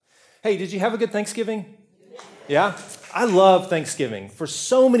Hey, did you have a good Thanksgiving? Yeah? I love Thanksgiving for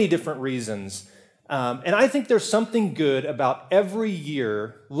so many different reasons. And I think there's something good about every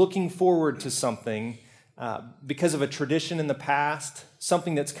year looking forward to something because of a tradition in the past,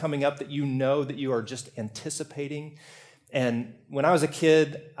 something that's coming up that you know that you are just anticipating. And when I was a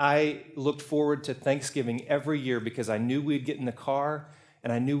kid, I looked forward to Thanksgiving every year because I knew we'd get in the car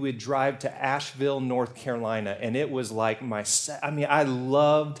and I knew we'd drive to Asheville, North Carolina. And it was like I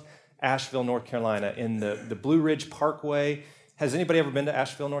loved Asheville, North Carolina in the Blue Ridge Parkway. Has anybody ever been to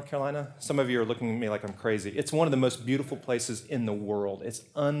Asheville, North Carolina? Some of you are looking at me like I'm crazy. It's one of the most beautiful places in the world. It's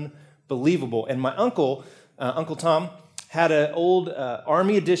unbelievable. And my uncle, Uncle Tom, had an old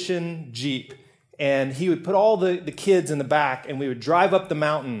Army Edition Jeep, and he would put all the kids in the back, and we would drive up the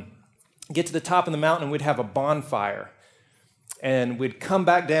mountain, get to the top of the mountain, and we'd have a bonfire. And we'd come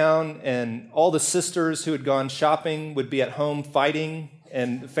back down, and all the sisters who had gone shopping would be at home fighting,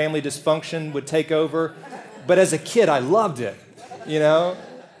 and family dysfunction would take over. But as a kid, I loved it. You know,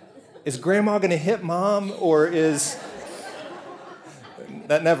 is grandma going to hit mom, or is...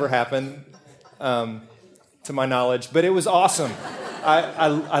 That never happened, to my knowledge, but it was awesome.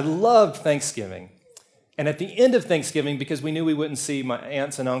 I loved Thanksgiving. And at the end of Thanksgiving, because we knew we wouldn't see my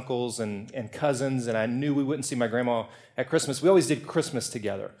aunts and uncles and cousins, and I knew we wouldn't see my grandma at Christmas, we always did Christmas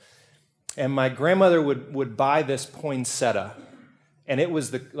together. And my grandmother would buy this poinsettia, and it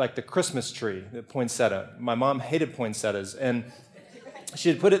was the Christmas tree, the poinsettia. My mom hated poinsettias, and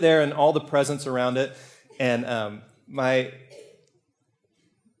she'd put it there and all the presents around it. And my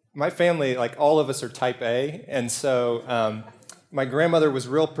family, like all of us are type A, and so my grandmother was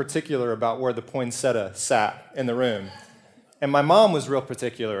real particular about where the poinsettia sat in the room. And my mom was real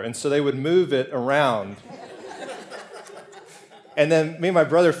particular, and so they would move it around. And then me and my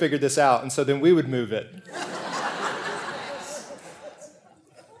brother figured this out, and so then we would move it.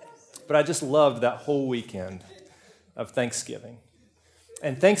 But I just loved that whole weekend of Thanksgiving.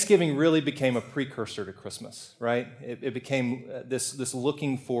 And Thanksgiving really became a precursor to Christmas, right? It became this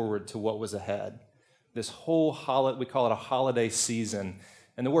looking forward to what was ahead. This whole holiday, we call it a holiday season.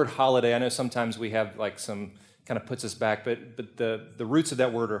 And the word holiday, I know sometimes we have like some kind of puts us back, but the roots of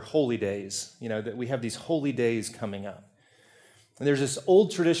that word are holy days. You know, that we have these holy days coming up. And there's this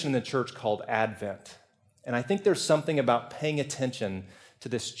old tradition in the church called Advent. And I think there's something about paying attention to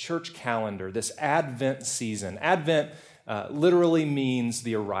this church calendar, this Advent season. Advent literally means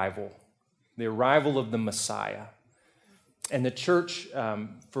the arrival of the Messiah. And the church,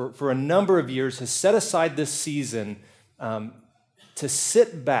 for a number of years, has set aside this season to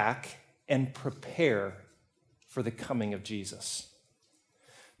sit back and prepare for the coming of Jesus.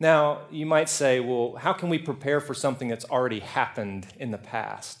 Now, you might say, well, how can we prepare for something that's already happened in the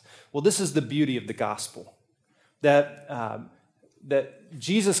past? Well, this is the beauty of the gospel, that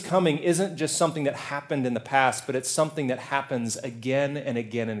Jesus coming isn't just something that happened in the past, but it's something that happens again and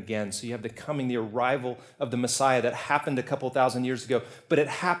again and again. So you have the arrival of the Messiah that happened a couple thousand years ago, but it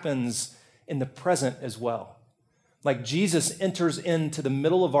happens in the present as well. Like Jesus enters into the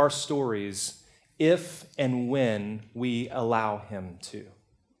middle of our stories if and when we allow him to.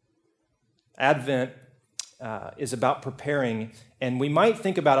 Advent is about preparing, and we might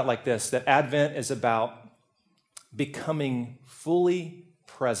think about it like this, that Advent is about becoming fully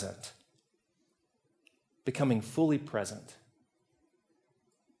present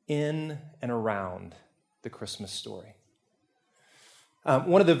in and around the Christmas story.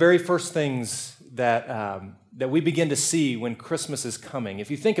 One of the very first things that we begin to see when Christmas is coming, if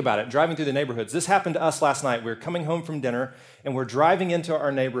you think about it, driving through the neighborhoods, this happened to us last night. We were coming home from dinner, and we're driving into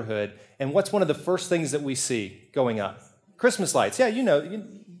our neighborhood, and what's one of the first things that we see going up? Christmas lights. Yeah, you know,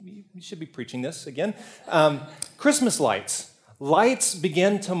 you should be preaching this again. Christmas lights. Lights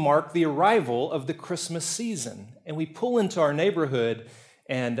begin to mark the arrival of the Christmas season. And we pull into our neighborhood,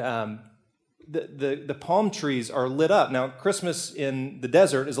 and the palm trees are lit up. Now, Christmas in the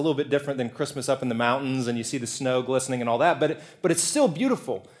desert is a little bit different than Christmas up in the mountains, and you see the snow glistening and all that, but it's still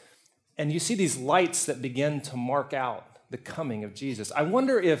beautiful. And you see these lights that begin to mark out the coming of Jesus. I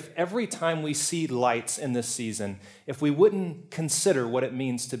wonder if every time we see lights in this season, if we wouldn't consider what it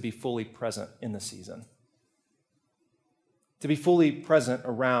means to be fully present in the season. To be fully present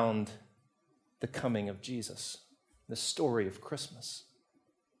around the coming of Jesus, the story of Christmas.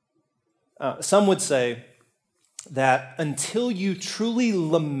 Some would say that until you truly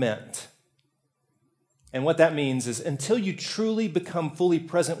lament, and what that means is until you truly become fully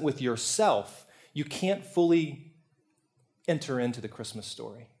present with yourself, you can't fully enter into the Christmas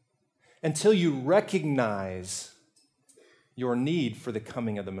story. Until you recognize your need for the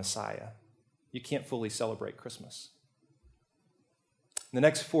coming of the Messiah, you can't fully celebrate Christmas. In the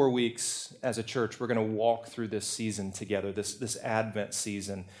next 4 weeks, as a church, we're going to walk through this season together, this Advent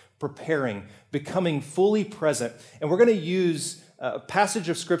season, preparing, becoming fully present. And we're going to use a passage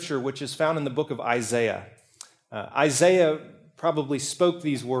of Scripture which is found in the book of Isaiah. Isaiah probably spoke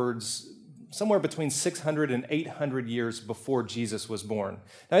these words somewhere between 600 and 800 years before Jesus was born.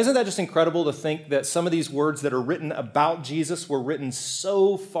 Now, isn't that just incredible to think that some of these words that are written about Jesus were written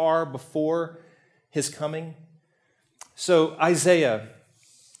so far before his coming? So Isaiah,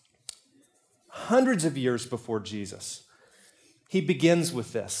 hundreds of years before Jesus, he begins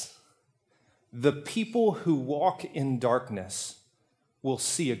with this: the people who walk in darkness will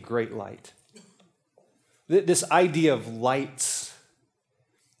see a great light. This idea of lights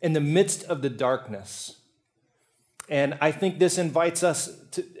in the midst of the darkness. And I think this invites us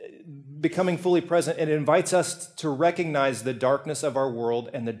to becoming fully present. It invites us to recognize the darkness of our world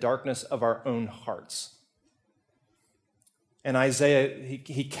and the darkness of our own hearts. And Isaiah,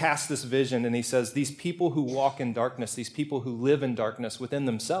 he casts this vision and he says, these people who walk in darkness, these people who live in darkness within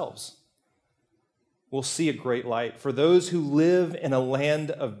themselves, will see a great light. For those who live in a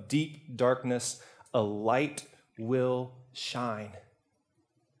land of deep darkness, a light will shine.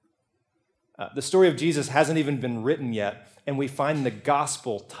 The story of Jesus hasn't even been written yet, and we find the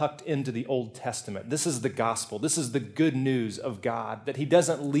gospel tucked into the Old Testament. This is the gospel. This is the good news of God, that he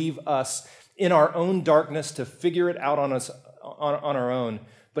doesn't leave us in our own darkness to figure it out on our own,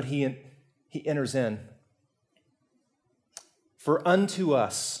 but he enters in. For unto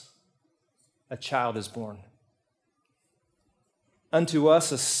us a child is born. Unto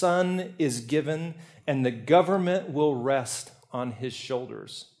us a son is given, and the government will rest on his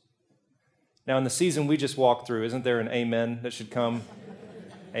shoulders. Now, in the season we just walked through, isn't there an amen that should come?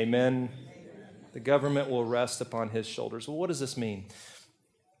 Amen. The government will rest upon his shoulders. Well, what does this mean?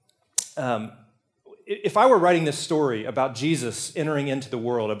 If I were writing this story about Jesus entering into the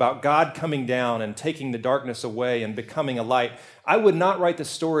world, about God coming down and taking the darkness away and becoming a light, I would not write the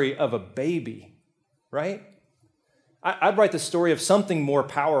story of a baby, right? I'd write the story of something more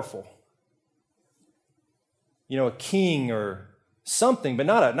powerful. You know, a king or something, but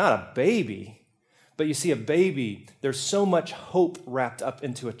not a baby. But you see, a baby, there's so much hope wrapped up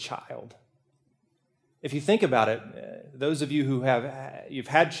into a child. If you think about it, those of you who you've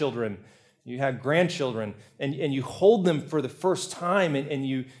had children, you have grandchildren, and you hold them for the first time, and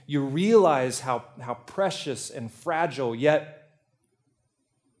you realize how precious and fragile, yet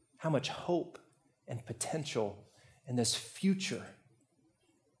how much hope and potential in this future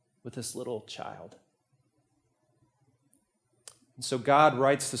with this little child. And so God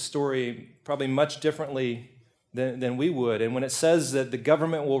writes the story probably much differently than we would. And when it says that the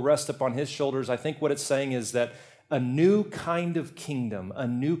government will rest upon his shoulders, I think what it's saying is that a new kind of kingdom, a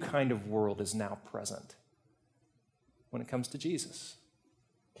new kind of world is now present when it comes to Jesus.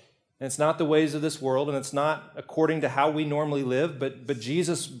 And it's not the ways of this world, and it's not according to how we normally live, but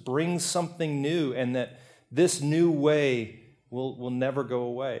Jesus brings something new, and that this new way will never go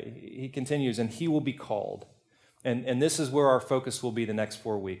away. He continues, and he will be called. And this is where our focus will be the next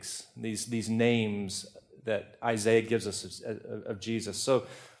 4 weeks, these names that Isaiah gives us of Jesus. So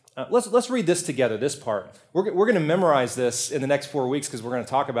let's read this together, this part. We're going to memorize this in the next 4 weeks because we're going to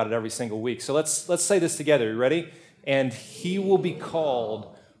talk about it every single week. So let's say this together. You ready? And he will be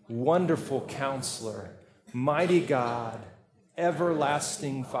called Wonderful Counselor, Mighty God,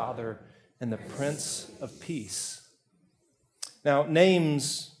 Everlasting Father, and the Prince of Peace. Now,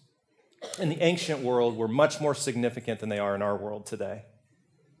 names in the ancient world were much more significant than they are in our world today.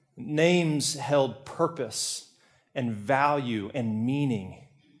 Names held purpose and value and meaning.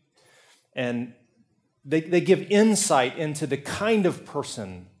 And they give insight into the kind of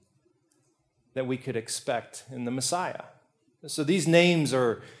person that we could expect in the Messiah. So these names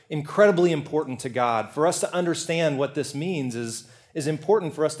are incredibly important to God. For us to understand what this means is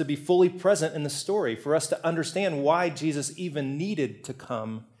important for us to be fully present in the story, for us to understand why Jesus even needed to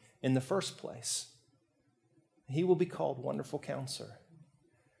come in the first place. He will be called Wonderful Counselor,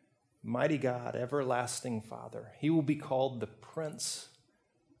 Mighty God, Everlasting Father. He will be called the Prince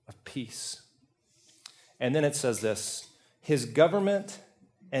of Peace. And then it says this: his government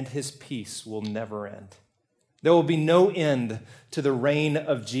and his peace will never end. There will be no end to the reign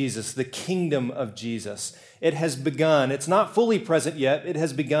of Jesus, the kingdom of Jesus. It has begun. It's not fully present yet. It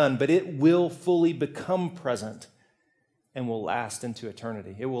has begun, but it will fully become present and will last into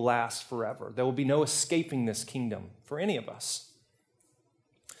eternity. It will last forever. There will be no escaping this kingdom for any of us.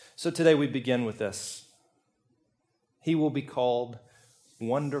 So today we begin with this. He will be called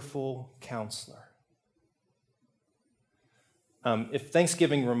Wonderful Counselor. If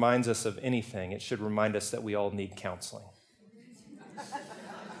Thanksgiving reminds us of anything, it should remind us that we all need counseling.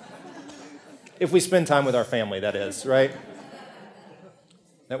 If we spend time with our family, that is, right?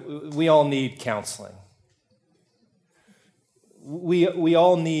 That we all need counseling. We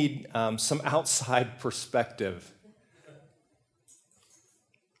all need some outside perspective.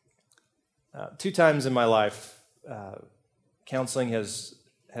 2 times in my life, counseling has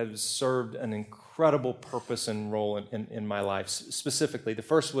served an incredible purpose and role in my life. Specifically, the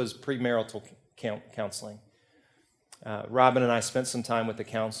first was premarital counseling. Robin and I spent some time with the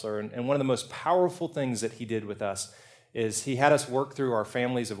counselor, and one of the most powerful things that he did with us is he had us work through our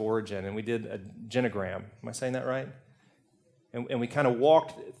families of origin, and we did a genogram. Am I saying that right? And we kind of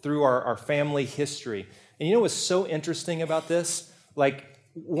walked through our family history. And you know what's so interesting about this? Like,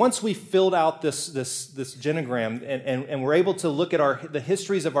 once we filled out this genogram and were able to look at the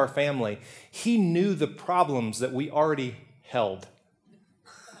histories of our family, he knew the problems that we already held.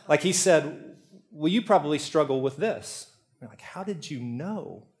 Like he said, well, you probably struggle with this. We're like, how did you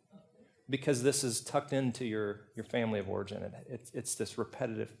know? Because this is tucked into your family of origin. It's this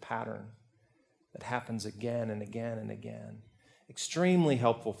repetitive pattern that happens again and again and again. Extremely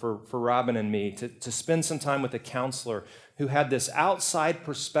helpful for Robin and me to spend some time with a counselor who had this outside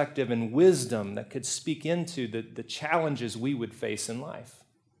perspective and wisdom that could speak into the challenges we would face in life.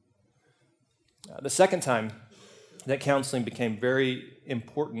 The second time that counseling became very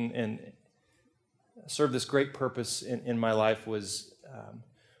important and served this great purpose in my life was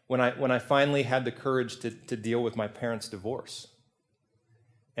when I finally had the courage to deal with my parents' divorce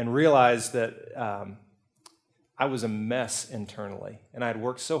and realized that I was a mess internally, and I had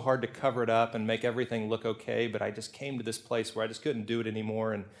worked so hard to cover it up and make everything look okay, but I just came to this place where I just couldn't do it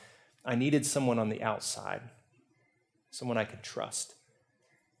anymore, and I needed someone on the outside, someone I could trust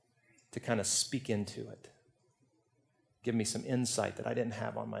to kind of speak into it, give me some insight that I didn't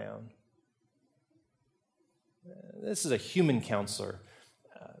have on my own. This is a human counselor,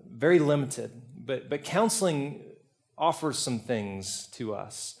 very limited, but counseling offers some things to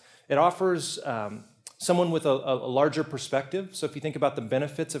us. It offers someone with a larger perspective. So if you think about the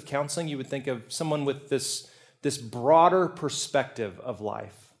benefits of counseling, you would think of someone with this broader perspective of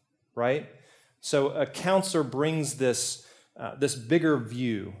life, right? So a counselor brings this bigger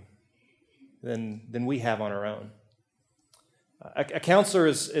view than we have on our own. A counselor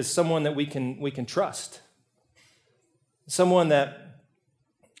is someone that we can trust, someone that,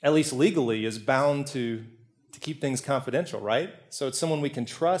 at least legally, is bound to keep things confidential, right? So it's someone we can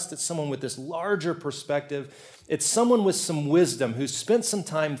trust. It's someone with this larger perspective. It's someone with some wisdom who's spent some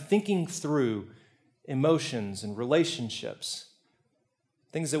time thinking through emotions and relationships,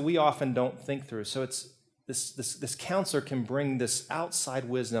 things that we often don't think through. So it's this counselor can bring this outside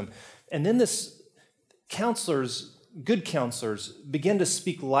wisdom. And then good counselors begin to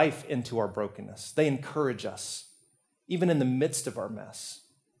speak life into our brokenness. They encourage us, even in the midst of our mess.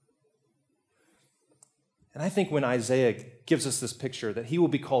 And I think when Isaiah gives us this picture that he will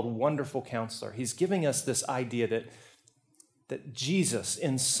be called Wonderful Counselor, he's giving us this idea that Jesus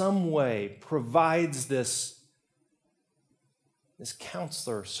in some way provides this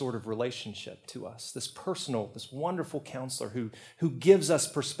counselor sort of relationship to us, this personal, this wonderful counselor who gives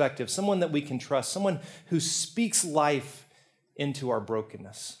us perspective, someone that we can trust, someone who speaks life into our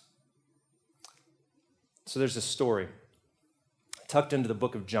brokenness. So there's a story tucked into the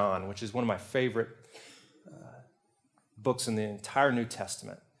book of John, which is one of my favorite books in the entire New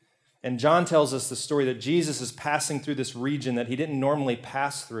Testament. And John tells us the story that Jesus is passing through this region that he didn't normally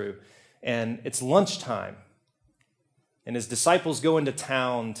pass through, and it's lunchtime. And his disciples go into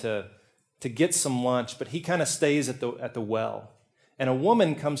town to get some lunch, but he kind of stays at the well. And a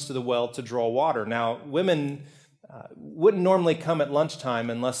woman comes to the well to draw water. Now, women wouldn't normally come at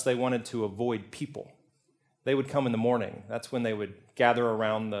lunchtime unless they wanted to avoid people. They would come in the morning. That's when they would gather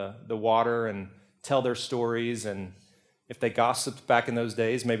around the water and tell their stories, and if they gossiped back in those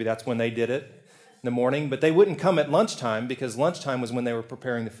days, maybe that's when they did it in the morning, but they wouldn't come at lunchtime because lunchtime was when they were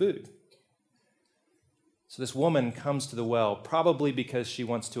preparing the food. So this woman comes to the well, probably because she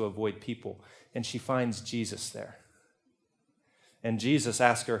wants to avoid people, and she finds Jesus there. And Jesus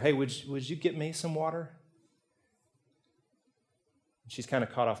asks her, hey, would you get me some water? She's kind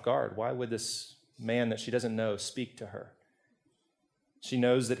of caught off guard. Why would this man that she doesn't know speak to her? She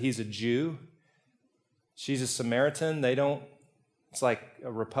knows that he's a Jew. She's a Samaritan. It's like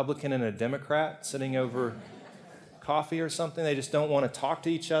a Republican and a Democrat sitting over coffee or something. They just don't want to talk to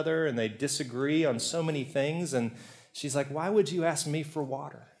each other, and they disagree on so many things. And she's like, why would you ask me for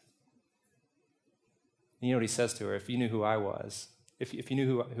water? And you know what he says to her? If you knew who I was, if you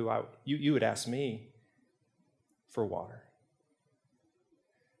knew you would ask me for water.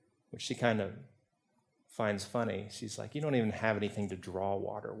 Which she kind of finds funny. She's like, you don't even have anything to draw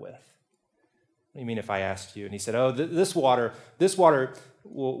water with. What do you mean if I asked you? And he said, oh, this water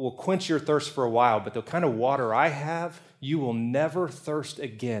will quench your thirst for a while, but the kind of water I have, you will never thirst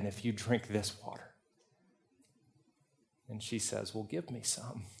again if you drink this water. And she says, well, give me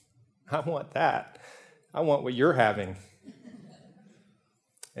some. I want that. I want what you're having.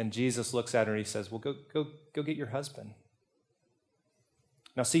 And Jesus looks at her and he says, well, go get your husband.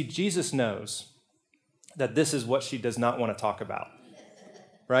 Now, see, Jesus knows that this is what she does not want to talk about,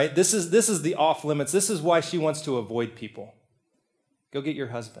 right? This is the off limits. This is why she wants to avoid people. Go get your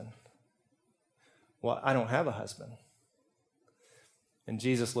husband. Well, I don't have a husband. And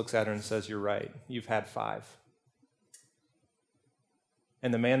Jesus looks at her and says, you're right. You've had 5.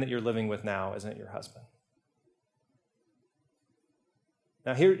 And the man that you're living with now isn't your husband.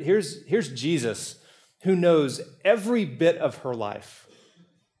 Now, here's Jesus, who knows every bit of her life,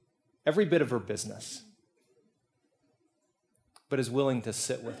 every bit of her business, but is willing to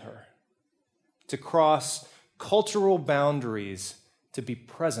sit with her, to cross cultural boundaries, to be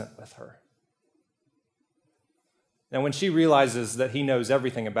present with her. Now, when she realizes that he knows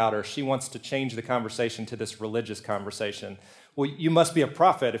everything about her, she wants to change the conversation to this religious conversation. Well, you must be a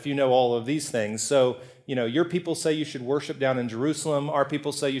prophet if you know all of these things. So, your people say you should worship down in Jerusalem. Our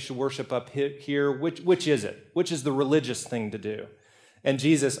people say you should worship up here. Which is it? Which is the religious thing to do? And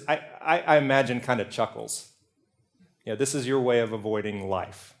Jesus, I imagine, kind of chuckles. This is your way of avoiding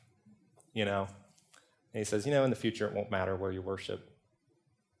life, And he says, in the future it won't matter where you worship.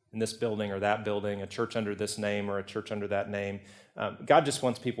 In this building or that building, a church under this name or a church under that name. God just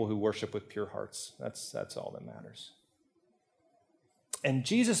wants people who worship with pure hearts. That's all that matters. And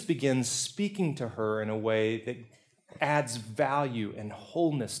Jesus begins speaking to her in a way that adds value and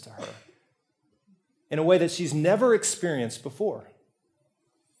wholeness to her, in a way that she's never experienced before.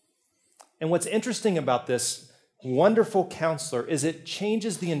 And what's interesting about this wonderful counselor is it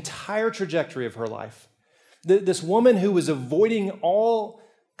changes the entire trajectory of her life. This woman who was avoiding all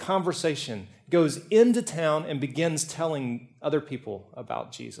conversation goes into town and begins telling other people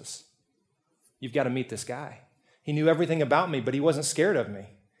about Jesus. You've got to meet this guy. He knew everything about me, but he wasn't scared of me.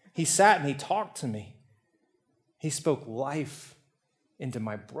 He sat and he talked to me. He spoke life into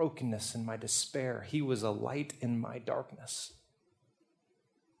my brokenness and my despair. He was a light in my darkness.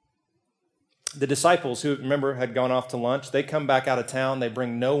 The disciples who, remember, had gone off to lunch, they come back out of town. They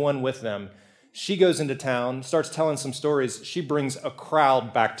bring no one with them. She goes into town, starts telling some stories. She brings a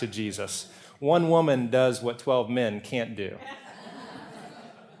crowd back to Jesus. One woman does what 12 men can't do.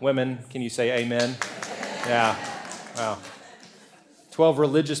 Women, can you say amen? Yeah, wow. 12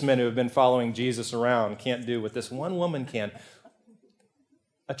 religious men who have been following Jesus around can't do what this one woman can.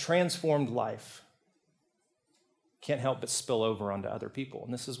 A transformed life can't help but spill over onto other people.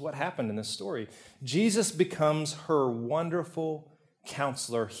 And this is what happened in this story. Jesus becomes her wonderful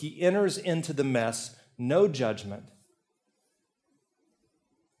counselor. He enters into the mess, no judgment,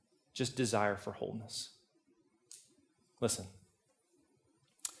 just desire for wholeness. Listen,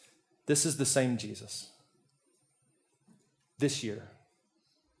 this is the same Jesus this year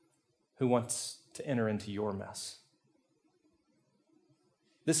who wants to enter into your mess.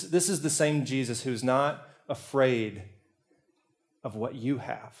 This is the same Jesus who's not afraid of what you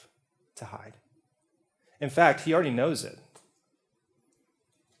have to hide. In fact, he already knows it.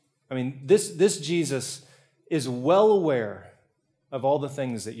 I mean, this Jesus is well aware of all the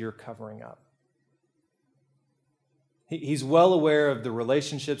things that you're covering up. He's well aware of the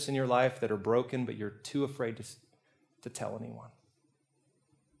relationships in your life that are broken, but you're too afraid to tell anyone.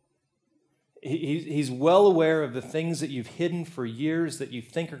 He's well aware of the things that you've hidden for years that you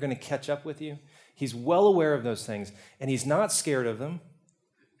think are going to catch up with you. He's well aware of those things, and he's not scared of them.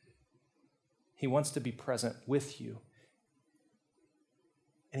 He wants to be present with you,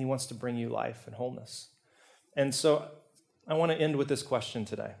 and he wants to bring you life and wholeness. And so I want to end with this question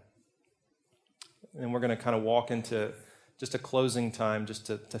today. And we're going to kind of walk into just a closing time just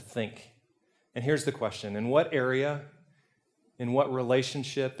to think. And here's the question. In what area, in what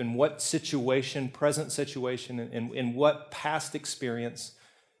relationship, in what situation, present situation, in what past experience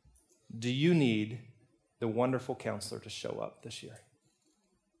do you need the wonderful counselor to show up this year?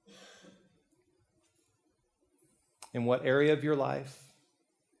 In what area of your life,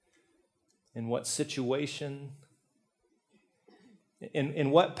 in what situation,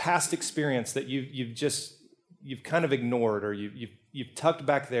 in what past experience that you've kind of ignored or you've tucked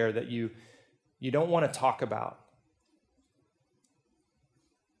back there that you don't want to talk about?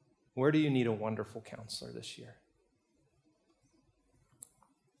 Where do you need a wonderful counselor this year?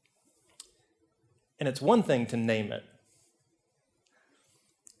 And it's one thing to name it.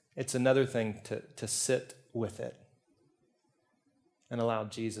 It's another thing to sit with it and allow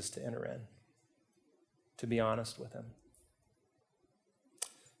Jesus to enter in. to be honest with him.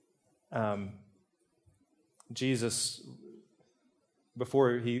 Jesus,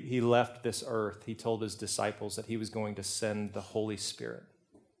 before he left this earth, he told his disciples that he was going to send the Holy Spirit,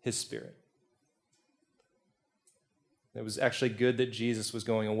 his Spirit. It was actually good that Jesus was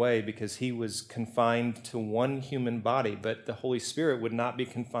going away because he was confined to one human body, but the Holy Spirit would not be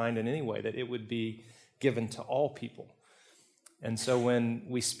confined in any way, that it would be given to all people. And so when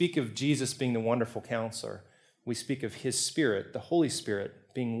we speak of Jesus being the wonderful counselor, we speak of his Spirit, the Holy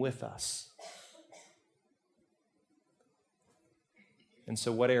Spirit, being with us. And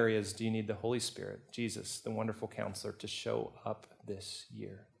so what areas do you need the Holy Spirit, Jesus, the wonderful counselor, to show up this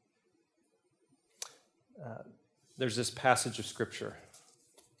year? There's this passage of Scripture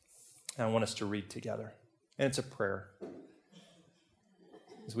I want us to read together. And it's a prayer.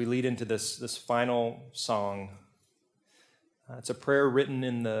 As we lead into this final song, it's a prayer written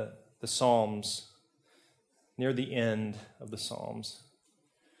in the Psalms, near the end of the Psalms.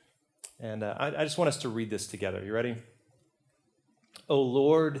 And I just want us to read this together. You ready? O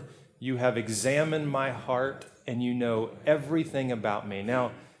Lord, you have examined my heart, and you know everything about me.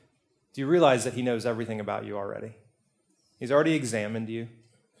 Now, do you realize that he knows everything about you already? He's already examined you.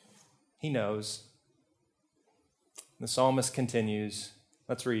 He knows. The psalmist continues.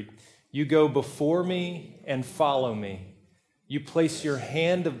 Let's read. You go before me and follow me. You place your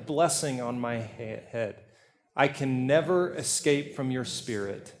hand of blessing on my head. I can never escape from your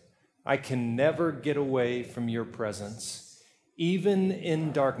spirit. I can never get away from your presence. Even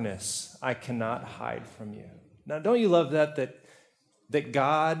in darkness, I cannot hide from you. Now, don't you love that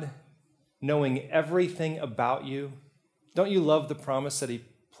God, knowing everything about you, don't you love the promise that he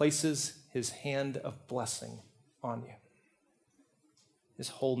places his hand of blessing on you? His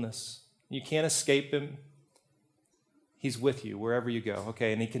wholeness. You can't escape him. He's with you wherever you go.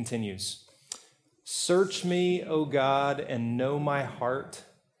 Okay, and he continues. Search me, O God, and know my heart.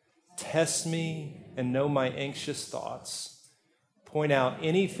 Test me and know my anxious thoughts. Point out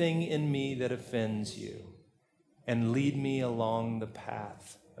anything in me that offends you, and lead me along the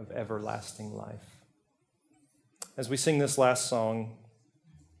path of everlasting life. As we sing this last song,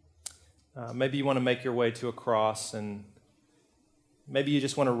 maybe you want to make your way to a cross, and maybe you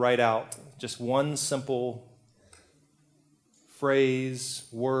just want to write out just one simple phrase,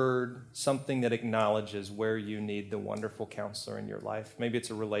 word, something that acknowledges where you need the wonderful counselor in your life. Maybe it's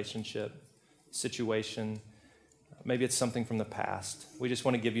a relationship, situation. Maybe it's something from the past. We just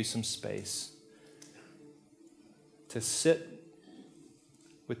want to give you some space to sit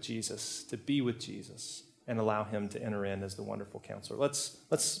with Jesus, to be with Jesus, and allow him to enter in as the wonderful counselor.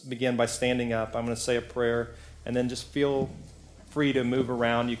 Let's begin by standing up. I'm going to say a prayer, and then just feel free to move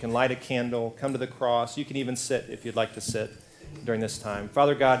around. You can light a candle, come to the cross. You can even sit if you'd like to sit during this time.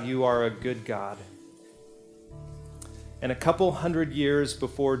 Father God, you are a good God. And a couple hundred years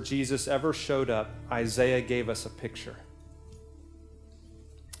before Jesus ever showed up, Isaiah gave us a picture.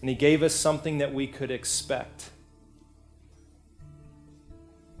 And he gave us something that we could expect.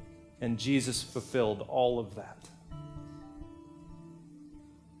 And Jesus fulfilled all of that.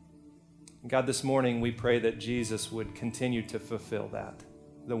 God, this morning we pray that Jesus would continue to fulfill that,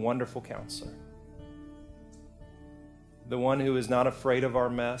 the wonderful counselor. The one who is not afraid of our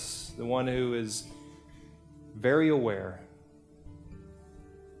mess, the one who is very aware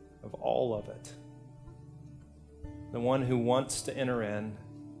of all of it. The one who wants to enter in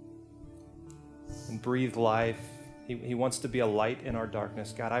and breathe life. He wants to be a light in our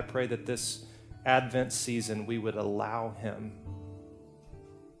darkness. God, I pray that this Advent season we would allow him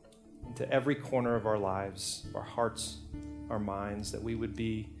into every corner of our lives, our hearts, our minds, that we would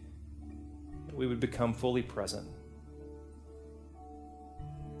become fully present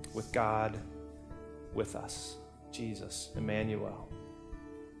with God with us, Jesus, Emmanuel.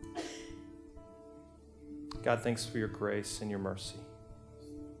 God, thanks for your grace and your mercy.